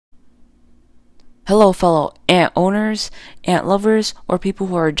Hello, fellow ant owners, ant lovers, or people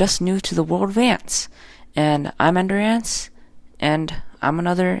who are just new to the world of ants. And I'm Ender Ants, and I'm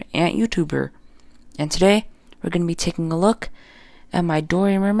another ant YouTuber. And today, we're going to be taking a look at my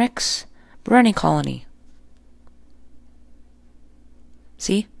Dorymyrmex Bureni Colony.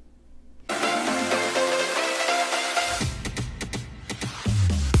 See?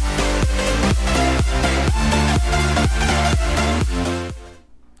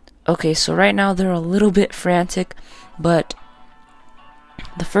 Okay, so right now they're a little bit frantic, but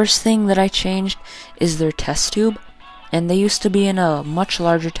the first thing that I changed is their test tube, and they used to be in a much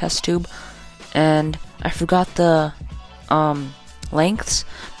larger test tube, and I forgot the lengths,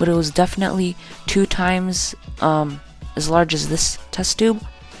 but it was definitely 2 times as large as this test tube,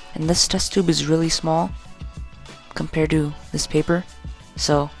 and this test tube is really small compared to this paper.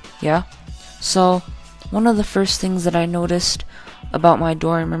 So yeah, so one of the first things that I noticed about my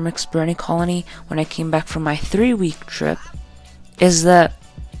Dorymyrmex Bureni Colony when I came back from my 3-week trip is that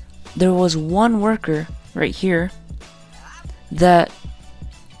there was one worker right here that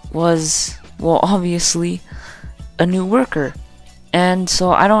was, well, obviously a new worker. And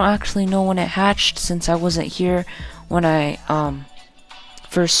so I don't actually know when it hatched, since I wasn't here when I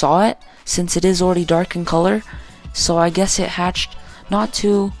first saw it, since it is already dark in color. So I guess it hatched not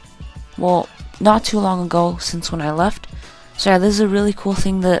too long ago since when I left. So yeah, this is a really cool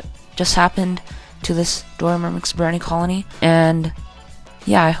thing that just happened to this Dorymyrmex Bureni Colony, and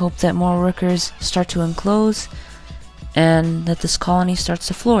yeah, I hope that more workers start to enclose and that this colony starts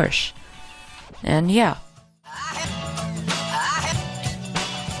to flourish. And yeah.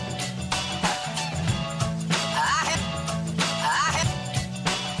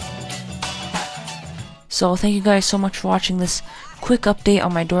 So thank you guys so much for watching this quick update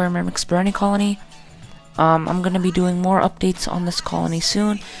on my Dorymyrmex Bureni Colony. I'm going to be doing more updates on this colony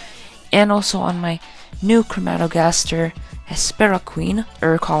soon, and also on my new Chromatogaster Hesperiquine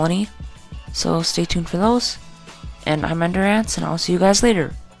colony. So stay tuned for those, and I'm Ender Ants, and I'll see you guys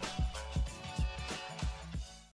later.